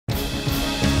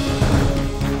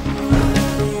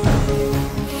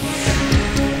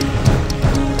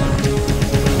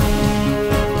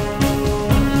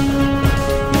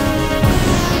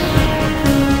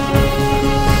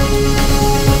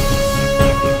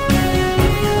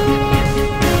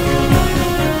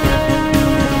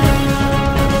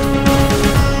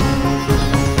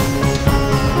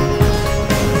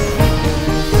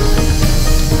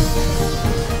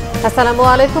আসসালামু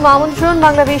আলাইকুম, আমন্ত্রণ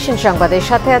বাংলাভিশন সংবাদের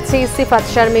সাথে আছি সিফাত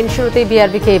শারমিন। শুরুতেই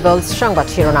বিআরবি কেবলস সংবাদ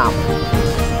শিরোনাম।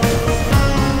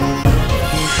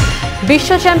 বিশ্ব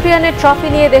চ্যাম্পিয়নের ট্রফি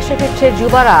নিয়ে দেশে ফিরছে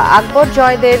যুবারা, আকবর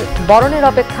জয়দের বরণের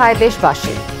অপেক্ষায়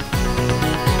দেশবাসী।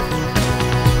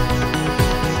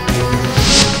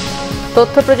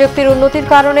 তথ্য প্রযুক্তির উন্নতির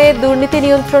কারণে দুর্নীতি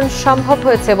নিয়ন্ত্রণ সম্ভব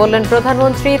হয়েছে বললেন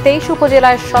প্রধানমন্ত্রী। 23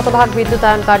 উপজেলায় শতভাগ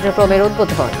বিদ্যুতায়ন কার্যক্রমের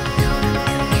উদ্বোধন।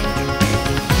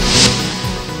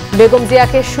 বেগম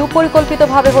জিয়াকে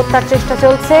সুপরিকল্পিতভাবে হত্যার চেষ্টা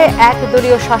চলছে,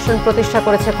 একদলীয় শাসন প্রতিষ্ঠা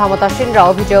করেছে ক্ষমতাসীনরা,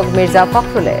 অভিযোগ মির্জা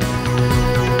ফখরুলের।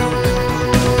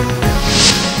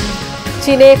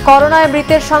 চীনে করোনায়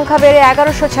মৃতের সংখ্যা বেড়ে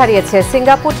 1100 ছাড়িয়েছে।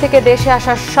 সিঙ্গাপুর থেকে দেশে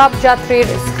আসা সব যাত্রীর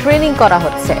স্ক্রিনিং করা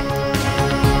হচ্ছে।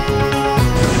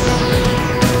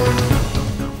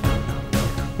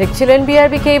 দেখছিলেন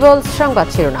বিআরবি কেবলস সংবাদ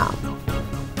শিরোনাম,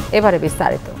 এবারে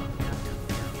বিস্তারিত।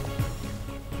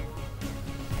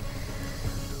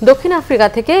 দক্ষিণ আফ্রিকা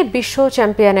থেকে বিশ্ব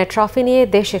চ্যাম্পিয়নের ট্রফি নিয়ে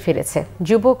দেশে ফিরেছে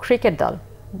যুব ক্রিকেট দল।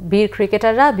 বীর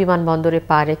ক্রিকেটাররা বিমানবন্দরে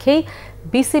পা রেখেই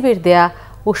বিসিবির দেয়া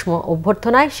উষ্ম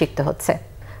অভ্যর্থনায় সিক্ত হচ্ছে।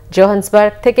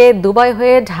 জোহান্সবার্গ থেকে দুবাই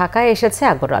হয়ে ঢাকায় এসেছে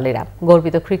আকবর আলীরা।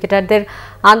 গর্বিত ক্রিকেটারদের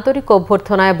আন্তরিক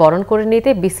অভ্যর্থনায় বরণ করে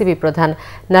নিতে বিসিবি প্রধান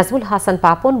নাজমুল হাসান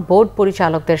পাপন বোর্ড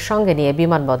পরিচালকদের সঙ্গে নিয়ে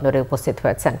বিমানবন্দরে উপস্থিত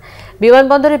হয়েছেন।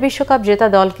 বিমানবন্দরে বিশ্বকাপ জেতা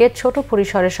দলকে ছোট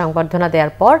পরিসরে সংবর্ধনা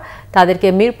দেওয়ার পর তাদেরকে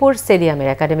মিরপুর স্টেডিয়ামের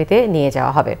একাডেমিতে নিয়ে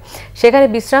যাওয়া হবে। সেখানে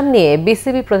বিশ্রাম নিয়ে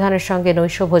বিসিবি প্রধানের সঙ্গে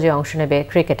নৈশভোজে অংশ নেবে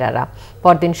ক্রিকেটাররা।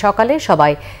 পরদিন সকালে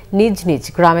সবাই নিজ নিজ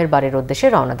গ্রামের বাড়ির উদ্দেশ্যে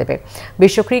রওনা দেবে।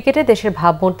 বিশ্ব ক্রিকেটে দেশের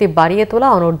ভাবমূর্তি বাড়িয়ে তোলা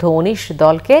অনূর্ধ্ব-19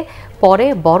 দলকে পরে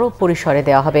বড় পরিসরে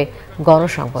দেওয়া হবে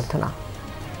গণসংবর্ধনা।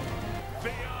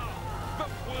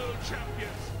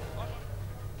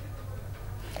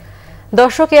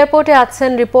 দর্শক, এয়ারপোর্টে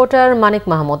আছেন রিপোর্টার মানিক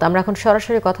মাহমুদ। আমরা এখন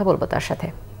সরাসরি কথা বলবো তার সাথে।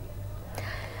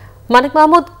 মানিক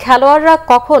মাহমুদ, খেলোয়াড়রা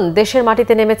কখন দেশের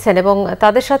মাটিতে নেমেছেন এবং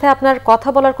তাদের সাথে আপনার কথা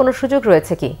বলার কোনো সুযোগ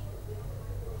রয়েছে কি?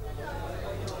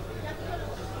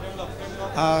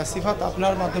 সিফাত,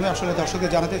 আপনার মাধ্যমে আসলে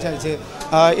দর্শকদের জানাতে চাই যে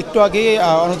একটু আগে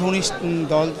অনূর্ধ্ব-19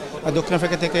 দল দক্ষিণ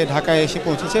আফ্রিকা থেকে ঢাকায় এসে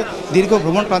পৌঁছেছে। দীর্ঘ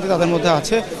ভ্রমণ ক্লান্তি তাদের মধ্যে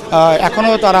আছে।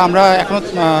 এখনও আমরা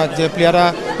যে প্লেয়াররা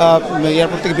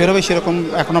এয়ারপোর্ট থেকে বের হবে সেরকম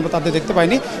এখন আমরা তাদের দেখতে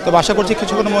পাইনি। তবে আশা করছি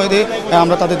কিছুক্ষণের মধ্যে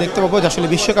আমরা তাদের দেখতে পাবো যে আসলে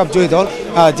বিশ্বকাপ জয়ী দল,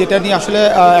 যেটা নিয়ে আসলে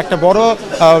একটা বড়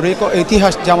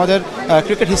ইতিহাস, যে আমাদের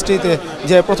ক্রিকেট হিস্ট্রিতে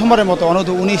যে প্রথমবারের মতো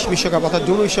অনূর্ধ্ব-19 বিশ্বকাপ অর্থাৎ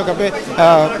যুব বিশ্বকাপে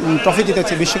ট্রফি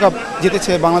জিতেছে, বিশ্বকাপ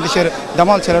জিতেছে বাংলাদেশের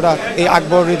দামাল ছেলেরা, এই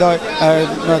আকবর হৃদয়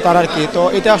তারা আর কি। তো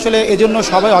এটা আসলে এজন্য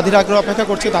সবাই অধীর আগ্রহ অপেক্ষা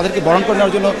করছে তাদেরকে বরণ করে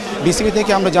নেওয়ার জন্য। বিসিবি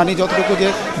থেকে আমরা জানি যতটুকু যে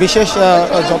বিশেষ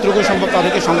যতটুকু সম্ভব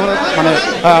তাদেরকে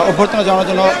অভ্যর্থনা জানানোর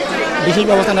জন্য বিশেষ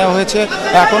ব্যবস্থা নেওয়া হয়েছে।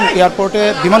 এখন এয়ারপোর্টে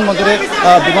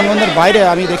বিমানবন্দরের বাইরে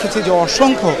আমি দেখেছি যে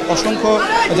অসংখ্য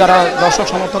যারা দর্শক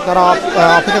সমর্থক তারা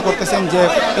অপেক্ষা করতেছেন যে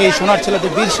এই সোনার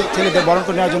ছেলেদের, বীর ছেলেদের বরণ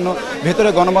করে নেওয়ার জন্য। ভেতরে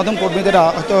গণমাধ্যম কর্মীদেরা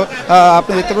হয়তো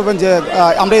আপনি দেখতে পাবেন যে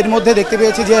আমরা এর মধ্যে দেখতে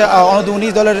পেয়েছি যে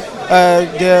অনূর্ধ্ব-19 দলের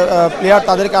যে প্লেয়ার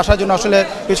তাদেরকে আসার জন্য আসলে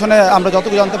পেছনে আমরা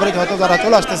যতটুকু জানতে পারি হয়তো তারা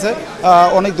চলে আসতেছে।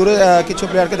 অনেক দূরে কিছু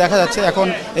প্লেয়ারকে দেখা যাচ্ছে। এখন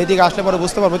এইদিকে আসলে পরে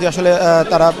বুঝতে পারবো যে আসলে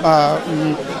তারা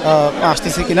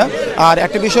আসতেছে কিনা। আর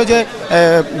একটা বিষয় যে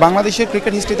বাংলাদেশের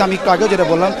ক্রিকেট হিস্ট্রিতে আমি একটু আগেও যেটা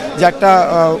বললাম যে একটা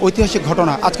ঐতিহাসিক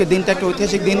ঘটনা, আজকের দিনটা একটা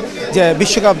ঐতিহাসিক দিন যে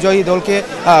বিশ্বকাপ জয়ী দলকে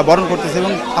বরণ করতেছে।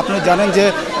 এবং আপনি জানেন যে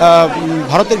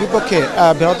ভারতের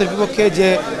বিপক্ষে যে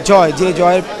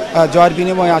জয়ের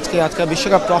বিনিময়ে আজকে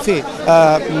বিশ্বকাপ ট্রফি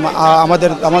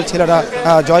আমার ছেলেরা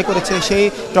জয় করেছে। সেই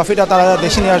ট্রফিটা তারা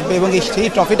দেশে নিয়ে আসবে এবং সেই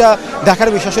ট্রফিটা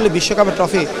দেখার বিষয় আসলে বিশ্বকাপের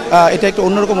ট্রফি, এটা একটা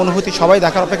অন্যরকম অনুভূতি। সবাই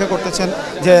দেখার অপেক্ষা করতেছেন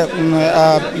যে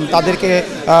তাদেরকে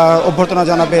অভ্যর্থনা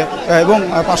জানাবে। এবং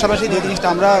পাশাপাশি যে জিনিসটা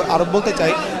আমরা আরও বলতে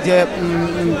চাই যে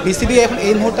বিসিবি এখন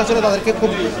এই মুহূর্তে আসলে তাদেরকে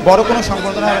খুব বড় কোনো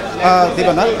সংবর্ধনা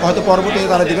দেবে না, হয়তো পরবর্তীতে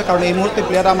তারা দেবে। কারণ এই মুহূর্তে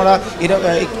প্লেয়ার আমরা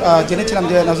জেনেছিলাম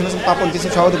যে নাজমুল হাসান পাপন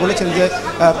বিসিবি সভাপতি বলেছেন যে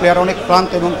প্লেয়ার অনেক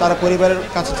ক্লান্ত এবং তারা পরিবারের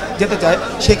কাছে যেতে চায়।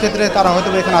 সেক্ষেত্রে তারা হয়তো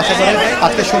এখানে আসতে পারে।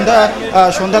 আজকে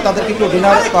সন্ধ্যা তাদেরকে একটু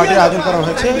ডিনার পার্টির আয়োজন করা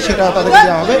হয়েছে, সেটা তাদেরকে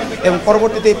দেওয়া হবে এবং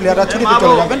পরবর্তীতে এই প্লেয়াররা ছুটিতে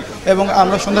চলে যাবেন। এবং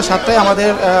আমরা সন্ধ্যা 7টায় আমাদের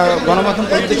গণমাধ্যম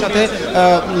কর্মীদের সাথে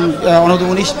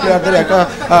অনূর্ধ্ব-19 প্লেয়ারদের একটা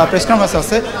প্রেস কনফারেন্স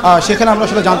আছে, সেখানে আমরা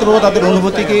আসলে জানতে পারবো তাদের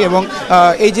অনুভূতি কী এবং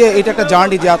এই যে এটা একটা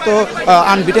জার্নি যে এত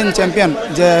আনবিটেন চ্যাম্পিয়ন,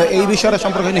 যে এই বিষয়টা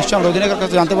সম্পর্কে নিশ্চয়ই আমরা অধিনায়কের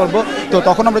কাছে জানতে পারবো। তো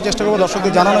তখন আমরা চেষ্টা করবো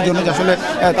দর্শকদের জানানোর জন্য যে আসলে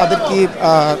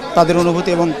তাদের অনুভূতি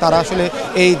এবং তারা আসলে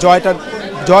এই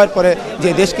জয়ের পরে যে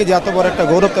দেশকে যে এত বড় একটা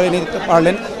গৌরব করে নিতে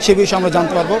পারলেন সে বিষয়ে আমরা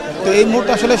জানতে পারবো। তো এই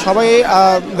মুহূর্তে আসলে সবাই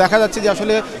দেখা যাচ্ছে যে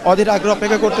আসলে অধীর আগ্রহ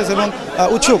অপেক্ষা করতেছে এবং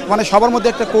উৎসুক, মানে সবার মধ্যে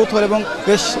একটা কৌতূহল এবং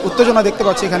বেশ উত্তেজনা দেখতে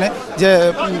পাচ্ছি এখানে, যে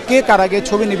কে কার আগে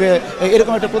ছবি নিবে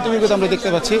এরকম একটা প্রতিযোগিতা আমরা দেখতে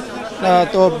পাচ্ছি।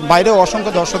 তো বাইরেও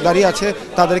অসংখ্য দর্শক দাঁড়িয়ে আছে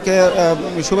তাদেরকে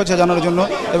শুভেচ্ছা জানানোর জন্য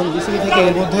এবং বিসিবি থেকে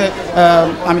এর মধ্যে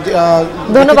আমি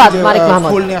ধন্যবাদ মালিক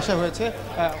মাহমুদ। ফুল নিয়ে আসা হয়েছে।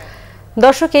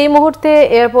 দর্শক, এই মুহূর্তে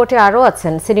এয়ারপোর্টে আরও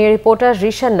আছেন সিনিয়র রিপোর্টার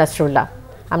রিশান নাসরুল্লাহ।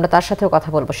 আমরা তার সাথেও কথা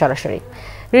বলবো সরাসরি।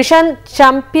 রিশান,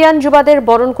 চ্যাম্পিয়ন যুবাদের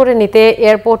বরণ করে নিতে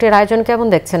এয়ারপোর্টের আয়োজন কেমন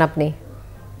দেখছেন আপনি?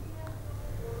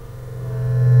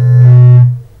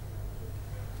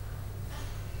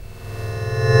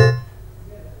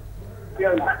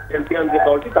 চ্যাম্পিয়ন যে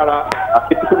দলটি তারা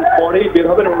কিছুক্ষণ পরেই বের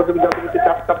হবেন। আমরা কিন্তু জানতে পারছি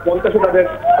 4:50 তাদের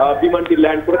বিমানটি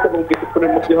ল্যান্ড করেছে এবং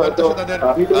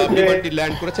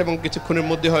কিছুক্ষণের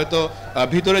মধ্যে হয়তো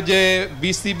ভিতরে যে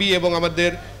বিসিবি এবং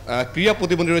আমাদের ক্রীড়া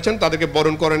প্রতিবন্ধী রয়েছেন তাদেরকে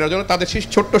বরণ করে নেওয়ার জন্য তাদের সেই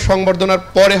ছোট্ট সংবর্ধনার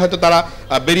পরে হয়তো তারা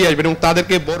বেরিয়ে আসবেন এবং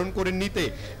তাদেরকে বরণ করে নিতে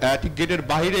ঠিক গেটের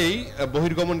বাইরেই,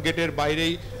 বহির্গমন গেটের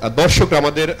বাইরেই দর্শকরা,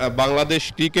 আমাদের বাংলাদেশ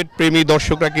ক্রিকেট প্রেমী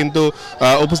দর্শকরা কিন্তু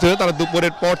উপস্থিত হয়েছে। তারা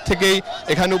দুপুরের পর থেকেই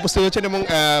এখানে উপস্থিত হয়েছেন এবং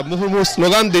মুহুর্মুহু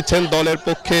স্লোগান দিচ্ছেন দলের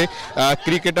পক্ষে।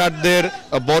 ক্রিকেটারদের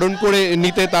বরণ করে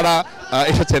নিতে তারা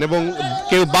এসেছেন এবং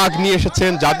কেউ বাঘ নিয়ে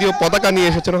এসেছেন, জাতীয় পতাকা নিয়ে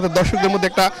এসেছেন। অর্থাৎ দর্শকদের মধ্যে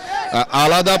একটা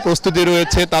আলাদা প্রস্তুতি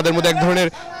রয়েছে, তাদের মধ্যে এক ধরনের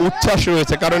উচ্ছ্বাস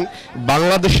রয়েছে, কারণ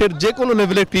বাংলাদেশের যে কোনো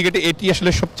লেভেলের ক্রিকেটে এটি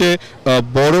আসলে সবচেয়ে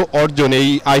বড় অর্জন, এই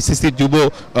আইসিসি যুব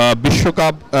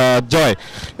বিশ্বকাপ জয়।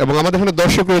 এবং আমাদের এখানে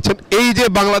দর্শক রয়েছেন। এই যে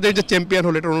বাংলাদেশ যে চ্যাম্পিয়ন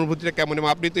হলো, এটার অনুভূতিটা কেমন? এবং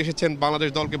আপনি তো এসেছেন বাংলাদেশ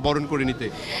দলকে বরণ করে নিতে।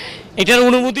 এটার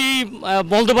অনুভূতি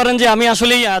বলতে পারেন যে আমি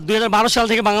আসলেই 2012 সাল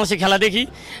থেকে বাংলাদেশে খেলা দেখি।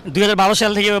 2012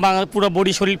 সাল থেকে পুরো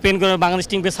বডি শরীর পেন করে বাংলাদেশ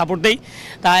টিমকে সাপোর্ট দেই।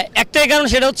 তাই একটাই কারণ,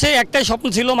 সেটা হচ্ছে একটাই স্বপ্ন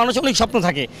ছিল। মানুষ অনেক স্বপ্ন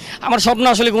থাকে, আমার স্বপ্ন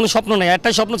আসলে কোনো স্বপ্ন নেই।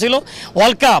 একটাই স্বপ্ন ছিল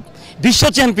ওয়ার্ল্ড কাপ, বিশ্ব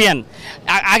চ্যাম্পিয়ন।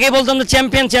 আগে বলতাম যে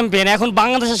চ্যাম্পিয়ন চ্যাম্পিয়ন। এখন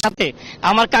বাংলাদেশের সাথে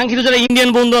আমার কাঙ্ক্ষিত যারা ইন্ডিয়ান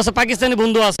বন্ধু আছে, পাকিস্তানি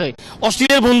বন্ধু আছে,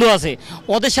 অস্ট্রেলিয়ার বন্ধু আছে,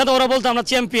 ওদের সাথে ওরা বলতো আমরা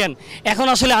চ্যাম্পিয়ন। এখন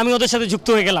আসলে আমি ওদের সাথে যুক্ত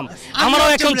হয়ে গেলাম। আমরাও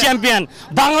এখন চ্যাম্পিয়ন,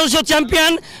 বাংলাদেশও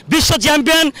চ্যাম্পিয়ন, বিশ্ব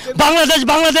champion, Bangladesh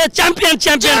champion,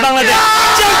 champion Bangladesh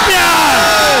champion.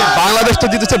 Bangladesh তো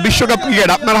জিতেছে বিশ্বকাপ ক্রিকেট,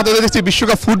 আপনার হাতে দেখছি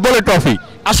বিশ্বকাপ ফুটবলের ট্রফি।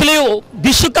 আসলে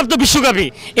বিশ্বকাপ তো বিশ্বকাপই,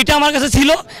 এটা আমার কাছে ছিল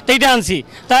তো এটা আনছি।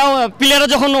 তাও প্লেয়াররা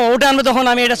যখন ওটা আনবে তখন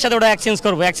আমি এটার সাথে ওটা এক্সচেঞ্জ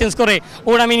করবো, এক্সচেঞ্জ করে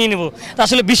ওটা আমি নিয়ে নেবো। তা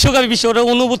আসলে বিশ্বকাপই ওটা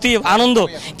অনুভূতি, আনন্দ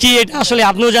কি এটা আসলে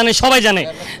আপনিও জানেন, সবাই জানে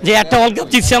যে একটা ওয়ার্ল্ড কাপ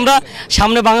জিতছি আমরা।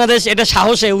 সামনে বাংলাদেশ এটা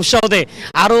সাহসে উৎসাহ দেয়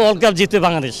আরও ওয়ার্ল্ড কাপ জিতবে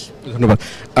বাংলাদেশ। ধন্যবাদ।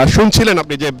 শুনছিলেন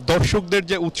আপনি যে দর্শকদের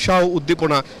যে উৎসাহ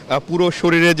উদ্দীপনা, পুরো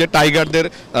শরীরে যে টাইগারদের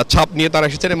ছাপ নিয়ে তারা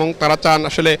এসেছেন এবং তারা চান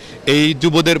আসলে এই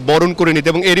যুবদের বরণ করে নিতে।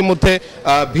 এবং এরই মধ্যে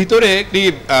ভিতরে একটি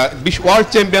ওয়ার্ল্ড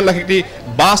চ্যাম্পিয়ন লাগে একটি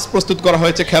বাস প্রস্তুত করা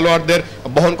হয়েছে খেলোয়াড়দের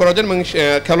বহন করার জন্য। এবং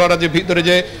খেলোয়াড়রা যে ভিতরে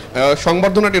যে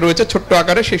সংবর্ধনাটি রয়েছে ছোট্ট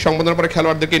আকারে, সেই সংবর্ধনার পরে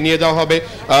খেলোয়াড়দেরকে নিয়ে যাওয়া হবে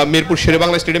মিরপুর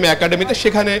শেরেবাংলা স্টেডিয়ামে একাডেমিতে।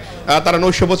 সেখানে তারা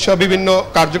নৈশভোৎসব বিভিন্ন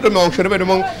কার্যক্রমে অংশ নেবেন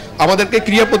এবং আমাদেরকে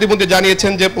ক্রীড়া প্রতিমন্ত্রী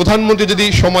জানিয়েছেন যে প্রধানমন্ত্রী যদি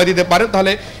সময় দিতে পারেন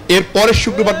তাহলে এর পরের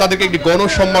শুক্রবার তাদেরকে একটি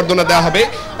গণসম্বর্ধনা দেওয়া হবে।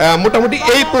 মোটামুটি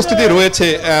এই প্রস্তুতি রয়েছে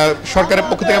সরকারের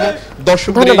পক্ষ থেকে এবং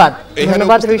দর্শক।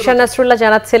 ধন্যবাদ রিশান নাসরুল্লাহ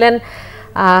জানাচ্ছিলেন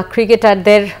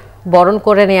ক্রিকেটারদের বরণ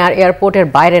করে নেওয়ার এয়ারপোর্টের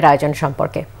বাইরের আয়োজন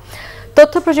সম্পর্কে।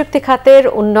 তথ্য প্রযুক্তি খাতের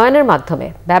উন্নয়নের মাধ্যমে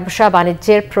ব্যবসা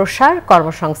বাণিজ্যের প্রসার,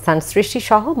 কর্মসংস্থান সৃষ্টি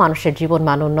সহ মানুষের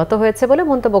জীবনমান উন্নত হয়েছে বলে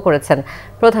মন্তব্য করেছেন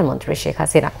প্রধানমন্ত্রী শেখ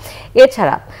হাসিনা।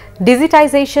 এছাড়া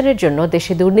ডিজিটাইজেশনের জন্য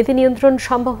দেশে দুর্নীতি নিয়ন্ত্রণ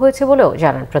সম্ভব হয়েছে বলেও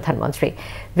জানান প্রধানমন্ত্রী।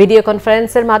 ভিডিও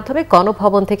কনফারেন্সের মাধ্যমে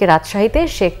গণভবন থেকে রাজশাহীতে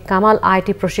শেখ কামাল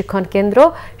আইটি প্রশিক্ষণ কেন্দ্র,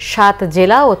 7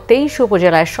 জেলা ও 23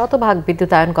 উপজেলায় শতভাগ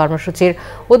বিদ্যুতায়ন কর্মসূচির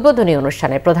উদ্বোধনী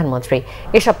অনুষ্ঠানে প্রধানমন্ত্রী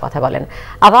এসব কথা বলেন।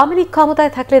 আওয়ামী লীগ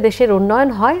ক্ষমতায় থাকলে দেশের উন্নয়ন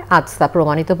হয়, আজ তা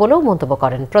প্রমাণিত বলেও মন্তব্য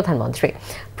করেন প্রধানমন্ত্রী।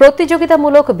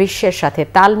 প্রতিযোগিতামূলক বিশ্বের সাথে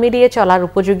তাল মিলিয়ে চলার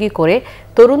উপযোগী করে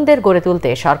তরুণদের গড়ে তুলতে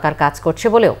সরকার কাজ করছে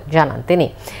বলেও জানান তিনি।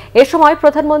 এ সময়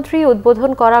প্রধানমন্ত্রী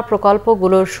উদ্বোধন করা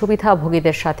প্রকল্পগুলোর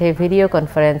সুবিধাভোগীদের সাথে ভিডিও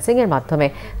কনফারেন্সিং এর মাধ্যমে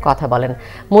কথা বলেন।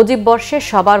 মুজিব বর্ষে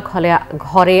সবার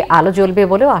ঘরে আলো জ্বলবে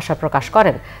বলেও আশা প্রকাশ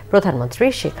করেন প্রধানমন্ত্রী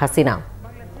শেখ হাসিনা।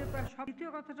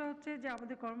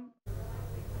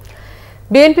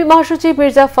 বিএনপি মহাসচিব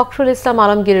মির্জা ফখরুল ইসলাম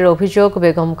আলমগীরের অভিযোগ,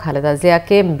 বেগম খালেদা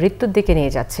জিয়াকে মৃত্যুর দিকে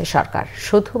নিয়ে যাচ্ছে সরকার।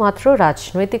 শুধুমাত্র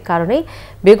রাজনৈতিক কারণেই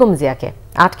বেগম জিয়াকে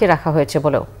আটকে রাখা হয়েছে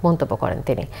বলেও মন্তব্য করেন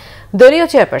তিনি। দলীয়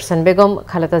চেয়ারপারসন বেগম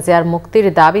খালেদা জিয়ার মুক্তির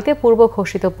দাবিতে পূর্ব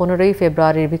ঘোষিত 15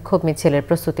 ফেব্রুয়ারির বিক্ষোভ মিছিলের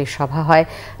প্রস্তুতি সভা হয়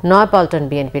নয়াপল্টন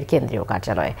বিএনপির কেন্দ্রীয়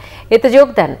কার্যালয়ে। এতে যোগ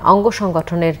দেন অঙ্গ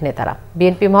সংগঠনের নেতারা।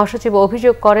 বিএনপি মহাসচিব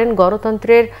অভিযোগ করেন,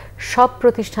 গণতন্ত্রের সব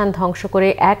প্রতিষ্ঠান ধ্বংস করে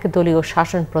এক দলীয়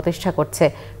শাসন প্রতিষ্ঠা করছে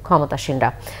ক্ষমতাসীনরা।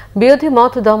 বিরোধী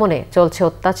মত দমনে চলছে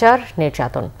অত্যাচার,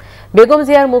 নির্যাতন। বেগম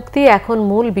জিয়ার মুক্তি এখন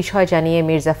মূল বিষয় জানিয়ে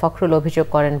মির্জা ফখরুল অভিযোগ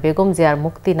করেন, বেগম জিয়ার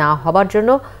মুক্তি না হবার জন্য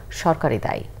সরকারই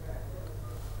দায়ী।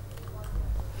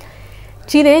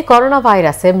 চীনে করোনা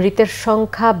ভাইরাসে মৃতের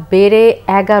সংখ্যা বেড়ে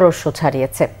 1100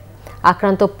 ছাড়িয়েছে।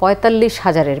 আক্রান্ত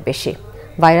 45,000-এর বেশি।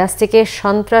 ভাইরাসটিকে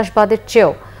সন্ত্রাসবাদের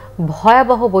চেয়েও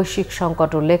ভয়াবহ বৈশ্বিক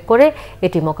সংকট উল্লেখ করে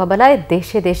এটি মোকাবেলায়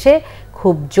দেশে দেশে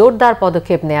খুব জোরদার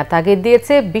পদক্ষেপ নেওয়ার তাগিদ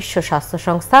দিয়েছে বিশ্ব স্বাস্থ্য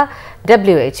সংস্থা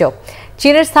WHO।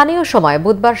 চীনের স্থানীয় সময়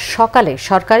বুধবার সকালে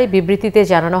সরকারি বিবৃতিতে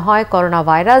জানানো হয়, করোনা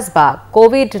ভাইরাস বা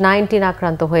কোভিড-19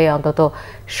 আক্রান্ত হয়ে অন্তত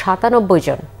 97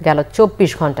 জন গেল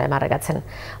 24 ঘন্টায় মারা গেছেন।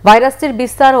 ভাইরাসটির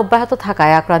বিস্তার অব্যাহত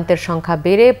থাকায় আক্রান্তের সংখ্যা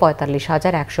বেড়ে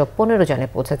 45,115 জনে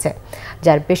পৌঁছেছে,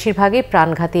 যার বেশিরভাগই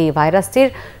প্রাণঘাতী এই ভাইরাসটির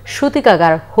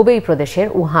সূতিকাগার হুবেই প্রদেশের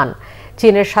উহান।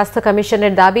 চীনের স্বাস্থ্য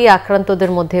কমিশনের দাবি,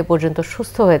 আক্রান্তদের মধ্যে পর্যন্ত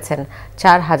সুস্থ হয়েছেন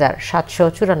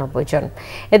 4,794 জন।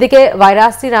 এদিকে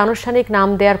ভাইরাসটির আনুষ্ঠানিক নাম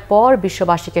দেওয়ার পর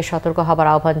বিশ্ববাসীকে সতর্ক হবার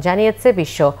আহ্বান জানিয়েছে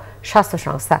বিশ্ব স্বাস্থ্য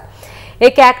সংস্থা।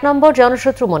 একে 1 নম্বর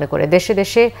জনশত্রু মনে করে দেশে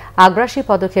দেশে আগ্রাসী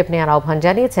পদক্ষেপ নেওয়ার আহ্বান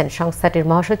জানিয়েছেন সংস্থাটির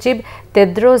মহাসচিব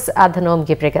তেদ্রোস আধনম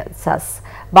গেব্রেয়েসাস।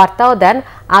 বার্তাও দেন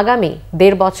আগামী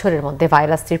 1.5 বছরের মধ্যে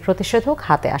ভাইরাসটির প্রতিষেধক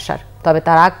হাতে আসার, তবে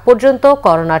তার আগ পর্যন্ত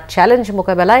করোনার চ্যালেঞ্জ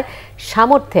মোকাবেলায়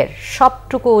সামর্থ্যের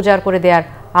সবটুকু উজাড় করে দেওয়ার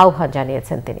আহ্বান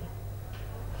জানিয়েছেন তিনি।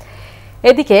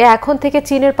 এদিকে এখন থেকে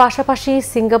চীনের পাশাপাশি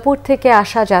সিঙ্গাপুর থেকে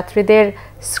আসা যাত্রীদের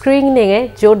স্ক্রিনিংয়ে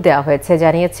জোর দেওয়া হয়েছে,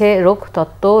 জানিয়েছে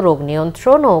রোগতত্ত্ব, রোগ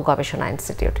নিয়ন্ত্রণ ও গবেষণা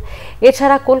ইনস্টিটিউট।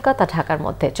 এছাড়া কলকাতা ঢাকার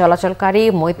মধ্যে চলাচলকারী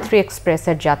মৈত্রী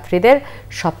এক্সপ্রেসের যাত্রীদের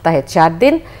সপ্তাহে 4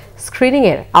 দিন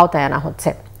স্ক্রিনিংয়ের আওতায় আনা হচ্ছে।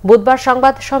 বুধবার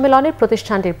সংবাদ সম্মেলনে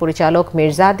প্রতিষ্ঠানটির পরিচালক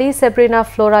মির্জাদি সেব্রিনা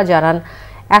ফ্লোরা জানান,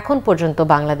 এখন পর্যন্ত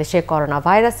বাংলাদেশে করোনা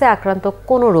ভাইরাসে আক্রান্ত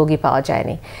কোনো রোগী পাওয়া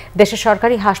যায়নি। দেশের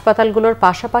সরকারি হাসপাতালগুলোর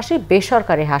পাশাপাশি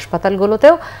বেসরকারি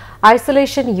হাসপাতালগুলোতেও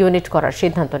আইসোলেশন ইউনিট করার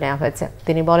সিদ্ধান্ত নেওয়া হয়েছে।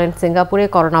 তিনি বলেন, সিঙ্গাপুরে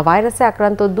করোনা ভাইরাসে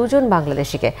আক্রান্ত 2 জন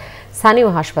বাংলাদেশিকে স্থানীয়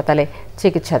হাসপাতালে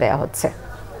চিকিৎসা দেওয়া হচ্ছে।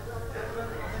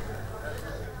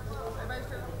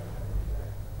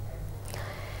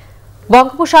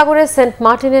 বঙ্গোপসাগরের সেন্ট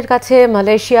মার্টিনের কাছে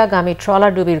মালয়েশিয়াগামী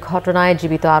ট্রলারডুবির ঘটনায়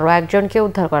জীবিত আরও একজনকে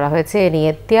উদ্ধার করা হয়েছে। এ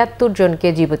নিয়ে 73 জনকে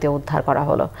জীবিত উদ্ধার করা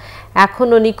হলো।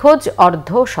 এখনও নিখোঁজ অর্ধ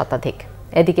শতাধিক।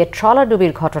 এদিকে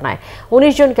ট্রলারডুবির ঘটনায়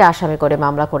 19 জনকে আসামি করে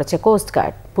মামলা করেছে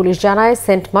কোস্টগার্ড। পুলিশ জানায়,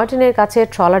 সেন্ট মার্টিনের কাছে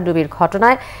ট্রলারডুবির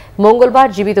ঘটনায় মঙ্গলবার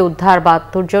জীবিত উদ্ধার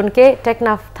 72 জনকে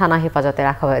টেকনাফ থানা হেফাজতে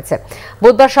রাখা হয়েছে।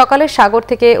 বুধবার সকালে সাগর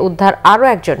থেকে উদ্ধার আরও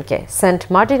একজনকে সেন্ট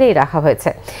মার্টিনেই রাখা হয়েছে।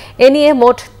 এ নিয়ে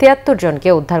মোট 73 জনকে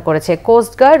উদ্ধার করেছে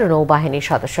কোস্টগার্ড ও নৌবাহিনীর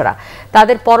সদস্যরা।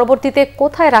 তাদের পরবর্তীতে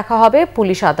কোথায় রাখা হবে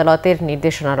পুলিশ আদালতের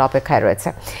নির্দেশনার অপেক্ষায় রয়েছে।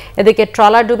 এদিকে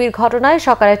ট্রলারডুবির ঘটনায়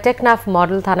সকালে টেকনাফ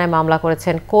মডেল থানায় মামলা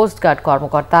করেছেন কোস্টগার্ড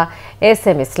কর্মকর্তা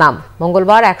SM ইসলাম।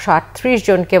 মঙ্গলবার 138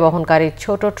 জনকে বহনকারী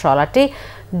ছোট ট্রলারটি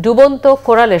ডুবন্ত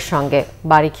কোরালের সঙ্গে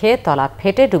বাড়ি খেয়ে তলা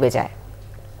ফেটে ডুবে যায়।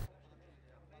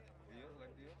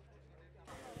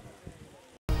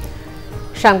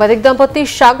 সাংবাদিক দম্পতি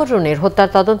সাগর রুনির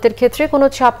হত্যার তদন্তের ক্ষেত্রে কোনো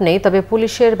চাপ নেই, তবে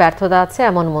পুলিশের ব্যর্থতা আছে,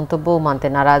 এমন মন্তব্য মানতে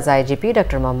নারাজ আইজিপি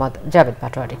ডক্টর মোহাম্মদ জাভেদ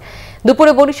পাটোয়ারি।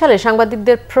 দুপুরে বরিশালে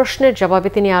সাংবাদিকদের প্রশ্নের জবাবে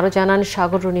তিনি আরও জানান,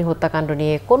 সাগর রুনি হত্যাকাণ্ড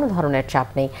নিয়ে কোনো ধরনের চাপ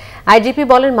নেই। আইজিপি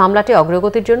বলেন, মামলাটি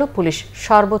অগ্রগতির জন্য পুলিশ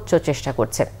সর্বোচ্চ চেষ্টা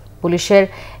করছে। পুলিশের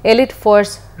এলিট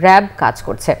ফোর্স র্যাব কাজ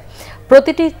করছে।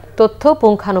 প্রতিটি তথ্য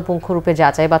পুঙ্খানুপুঙ্খ রূপে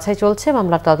যাচাই বাছাই চলছে।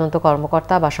 মামলার তদন্ত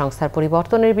কর্মকর্তা বা সংস্থার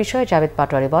পরিবর্তনের বিষয়ে জাভেদ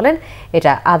পাটোয়ারি বলেন,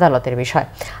 এটা আদালতের বিষয়।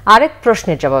 আরেক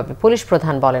প্রশ্নের জবাবে পুলিশ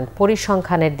প্রধান বলেন,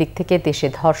 পরিসংখ্যানের দিক থেকে দেশে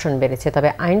ধর্ষণ বেড়েছে, তবে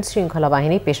আইন শৃঙ্খলা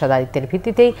বাহিনী পেশাদারিত্বের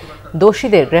ভিত্তিতেই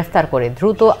দোষীদের গ্রেফতার করে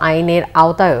দ্রুত আইনের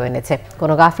আওতায় এনেছে,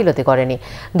 কোনো গাফিলতি করেনি।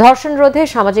 ধর্ষণ রোধে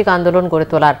সামাজিক আন্দোলন গড়ে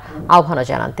তোলার আহ্বানও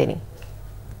জানান তিনি।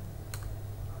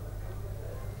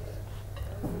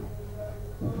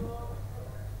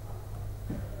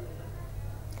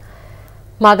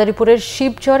 মাদারীপুরের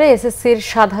শিবচরে এসএসসির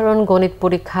সাধারণ গণিত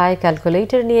পরীক্ষায়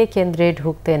ক্যালকুলেটর নিয়ে কেন্দ্রে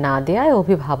ঢুকতে না দেওয়ায়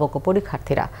অভিভাবক ও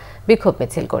পরীক্ষার্থীরা বিক্ষোভ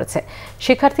মিছিল করেছে।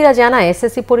 শিক্ষার্থীরা জানায়,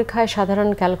 এসএসসি পরীক্ষায় সাধারণ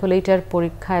ক্যালকুলেটর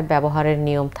পরীক্ষায় ব্যবহারের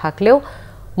নিয়ম থাকলেও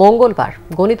মঙ্গলবার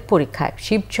গণিত পরীক্ষায়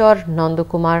শিবচর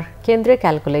নন্দকুমার কেন্দ্রে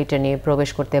ক্যালকুলেটর নিয়ে প্রবেশ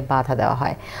করতে বাধা দেওয়া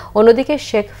হয়। অন্যদিকে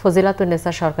শেখ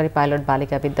ফজিলাতুন্নেসা সরকারি পাইলট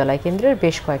বালিকা বিদ্যালয় কেন্দ্রের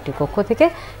বেশ কয়েকটি কক্ষ থেকে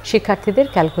শিক্ষার্থীদের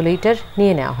ক্যালকুলেটর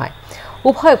নিয়ে নেওয়া হয়।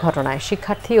 উভয় ঘটনায়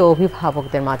শিক্ষার্থী ও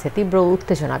অভিভাবকদের মাঝে তীব্র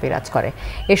উত্তেজনা বিরাজ করে।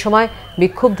 এ সময়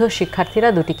বিক্ষুব্ধ শিক্ষার্থীরা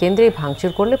দুটি কেন্দ্রেই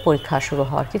ভাঙচুর করলে পরীক্ষা শুরু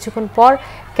হওয়ার কিছুক্ষণ পর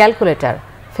ক্যালকুলেটর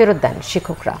ফেরত দেন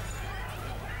শিক্ষকরা।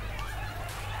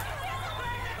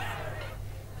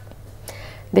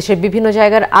 দেশের বিভিন্ন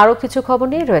জায়গার আরও কিছু খবর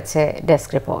নিয়ে রয়েছে ডেস্ক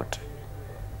রিপোর্ট।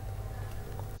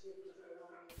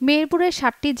 মেহেরপুরের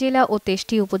 7টি জেলা ও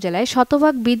 23টি উপজেলায়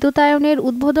শতভাগ বিদ্যুতায়নের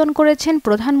উদ্বোধন করেছেন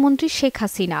প্রধানমন্ত্রী শেখ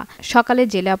হাসিনা। সকালে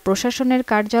জেলা প্রশাসনের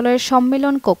কার্যালয়ের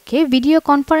সম্মেলন কক্ষে ভিডিও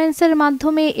কনফারেন্সের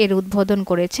মাধ্যমে এর উদ্বোধন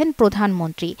করেছেন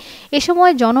প্রধানমন্ত্রী। এ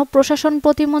সময় জনপ্রশাসন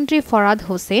প্রতিমন্ত্রী ফরাদ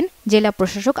হোসেন, জেলা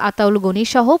প্রশাসক আতাউল গনি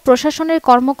সহ প্রশাসনের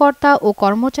কর্মকর্তা ও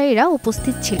কর্মচারীরা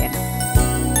উপস্থিত ছিলেন।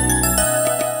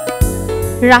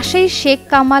 রাজশাহীর Sheikh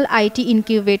Kamal IT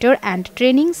incubator and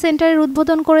training সেন্টারের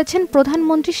উদ্বোধন করেছেন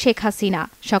প্রধানমন্ত্রী শেখ হাসিনা।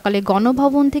 সকালে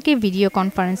গণভবন থেকে ভিডিও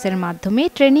কনফারেন্সের মাধ্যমে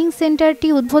ট্রেনিং সেন্টারটি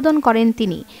উদ্বোধন করেন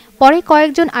তিনি। পরে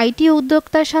কয়েকজন আইটি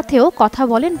উদ্যোক্তার সাথেও কথা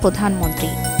বলেন প্রধানমন্ত্রী।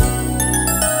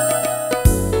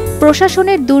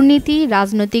 প্রশাসনের দুর্নীতি,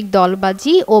 রাজনৈতিক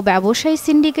দলবাজি ও ব্যবসায়ী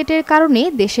সিন্ডিকেটের কারণে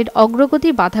দেশের অগ্রগতি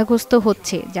বাধাগ্রস্ত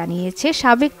হচ্ছে জানিয়েছে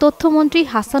সাবেক তথ্যমন্ত্রী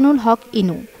হাসানুল হক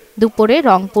ইনু। দুপুরে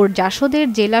রংপুর জাসদের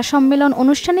জেলা সম্মেলন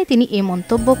অনুষ্ঠানে তিনি এ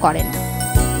মন্তব্য করেন।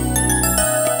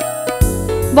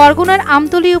 বরগুনার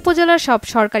আমতলী উপজেলার সব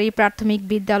সরকারি প্রাথমিক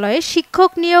বিদ্যালয়ে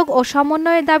শিক্ষক নিয়োগ ও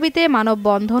সমন্বয়ের দাবিতে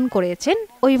মানববন্ধন করেছেন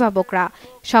অভিভাবকরা।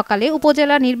 সকালে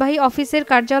উপজেলা নির্বাহী অফিসের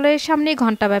কার্যালয়ের সামনে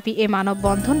ঘণ্টাব্যাপী এ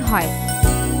মানববন্ধন হয়।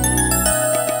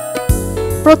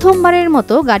 প্রথমবারের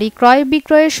মতো গাড়ি ক্রয়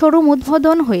বিক্রয়ের শোরুম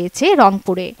উদ্বোধন হয়েছে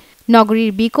রংপুরে।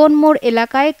 নগরীর বিকন মোড়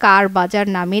এলাকায় কার বাজার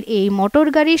নামের এই মোটর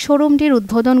গাড়ি শোরুমটির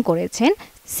উদ্বোধন করেছেন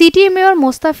সিটি মেয়র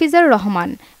মোস্তাফিজার রহমান।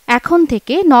 এখন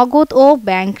থেকে নগদ ও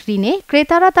ব্যাংক ঋণে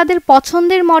ক্রেতারা তাদের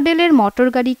পছন্দের মডেলের মোটর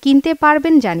গাড়ি কিনতে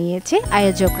পারবেন জানিয়েছে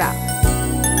আয়োজকরা।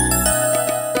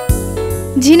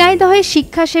 ঝিনাইদহে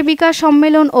শিক্ষা সেবিকা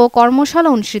সম্মেলন ও কর্মশালা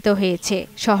অনুষ্ঠিত হয়েছে।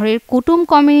 শহরের কুটুম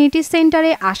কমিউনিটি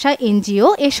সেন্টারে আসা এনজিও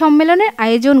এ সম্মেলনের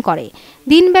আয়োজন করে।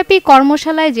 দিনব্যাপী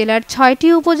কর্মশালায় জেলার ৬টি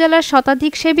উপজেলার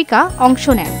শতাধিক সেবিকা অংশ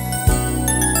নেন।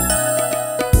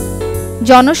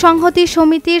 জনসংহতি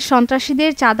সমিতির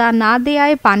সন্ত্রাসীদের চাঁদা না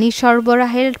দেয়ায় পানি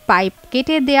সরবরাহের পাইপ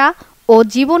কেটে দেয়া ও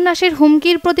জীবননাশের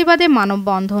হুমকির প্রতিবাদে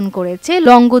মানববন্ধন করেছে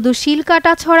লংগদু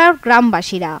শিলকাটা ছড়ার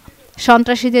গ্রামবাসীরা।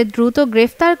 সন্ত্রাসীদের দ্রুত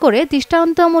গ্রেফতার করে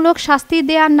দৃষ্টান্তমূলক শাস্তি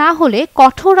দেয়া না হলে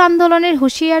কঠোর আন্দোলনের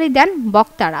হুঁশিয়ারি দেন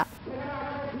বক্তারা।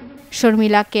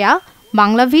 শর্মিলা কেয়া,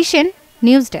 বাংলাভিশন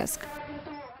নিউজ ডেস্ক।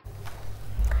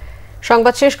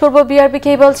 সংবাদ শেষ করব বিআরবি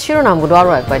কেবল শিরোনামগুলো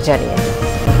আরও একবার জানিয়ে।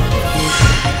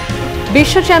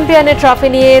 বিশ্ব চ্যাম্পিয়নের ট্রফি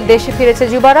নিয়ে দেশে ফিরেছে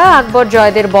যুবারা, আকবর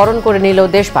জয়দের বরণ করে নিল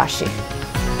দেশবাসী।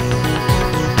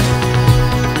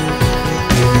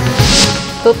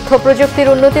 তথ্য প্রযুক্তির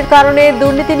উন্নতির কারণে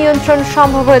দুর্নীতি নিয়ন্ত্রণ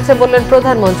সম্ভব হয়েছে বললেন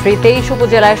প্রধানমন্ত্রী। 23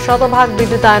 উপজেলায় শতভাগ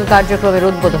বিদ্যুতায়ন কার্যক্রমের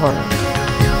উদ্বোধন।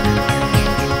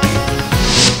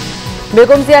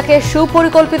 বেগম জিয়াকে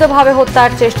সুপরিকল্পিতভাবে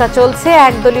হত্যার চেষ্টা চলছে,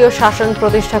 একদলীয় শাসন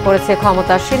প্রতিষ্ঠা করেছে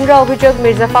ক্ষমতাসীনরা, অভিযোগ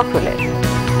মির্জা ফখরুলের।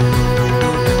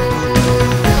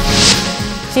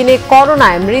 চীনে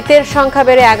করোনায় মৃতের সংখ্যা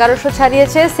বেড়ে 1100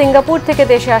 ছাড়িয়েছে, সিঙ্গাপুর থেকে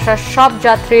দেশে আসা সব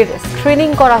যাত্রীর স্ক্রিনিং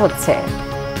করা হচ্ছে।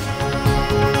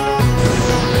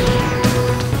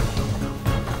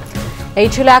 এই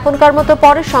ছিল এখনকার মতো,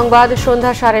 পরে সংবাদ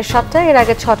সন্ধ্যা 7:30। এর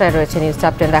আগে 6টায় রয়েছে নিউজ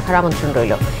টপ 10 দেখার আমন্ত্রণ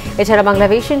রইল। এছাড়া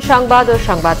বাংলাভিশন সংবাদ ও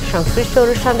সংবাদ সংশ্লিষ্ট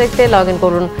অনুষ্ঠান দেখতে লগ ইন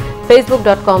করুন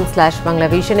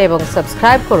facebook.com/banglavision এবং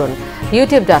সাবস্ক্রাইব করুন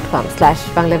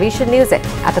youtube.com/banglavision নিউজে।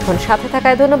 এতক্ষণ সাথে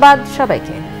থাকায় ধন্যবাদ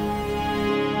সবাইকে।